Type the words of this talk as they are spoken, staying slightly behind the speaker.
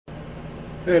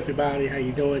Hey everybody, how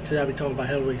you doing? Today I'll be talking about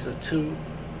Hellraiser 2,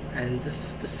 and this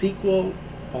is the sequel.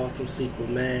 Awesome sequel,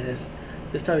 man. It's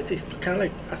this time it takes kind of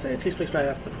like I say it takes place right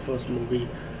after the first movie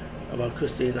about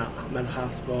Christy in a mental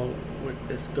hospital with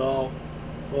this girl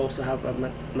who also have a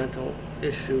mental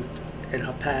issue in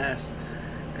her past,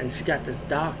 and she got this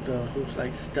doctor who's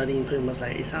like studying pretty much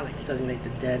like it sounds like he's studying like the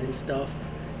dead and stuff.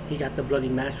 He got the bloody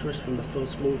mattress from the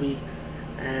first movie,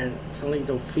 and something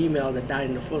the female that died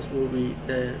in the first movie,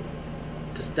 the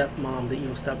stepmom, the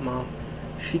evil stepmom,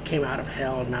 she came out of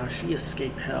hell. Now she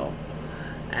escaped hell,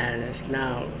 and it's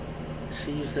now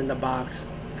she's in the box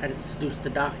and seduced the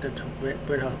doctor to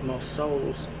bring her more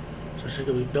souls, so she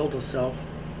could rebuild herself.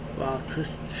 While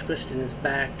Christian is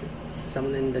back,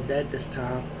 summoning the dead this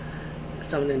time,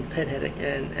 summoning Pinhead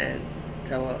again, and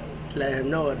let him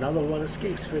know another one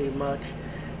escapes pretty much,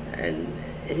 and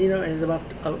you know, it's about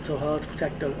up to her to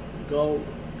protect the girl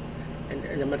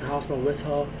in the mental hospital with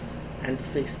her and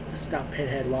stop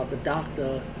Pinhead, while the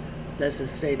doctor lets us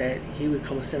say that he would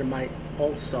become a Cinnamite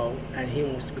also, and he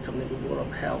wants to become the reward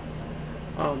of hell.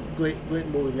 Great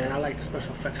movie, man. I like the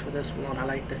special effects for this one. I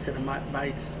like the Cinnamite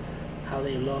bites, how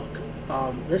they look.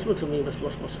 This one to me was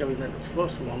much more scary than the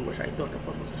first one, which I thought the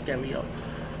first one was scarier.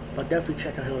 But definitely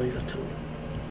check out Hellraiser 2.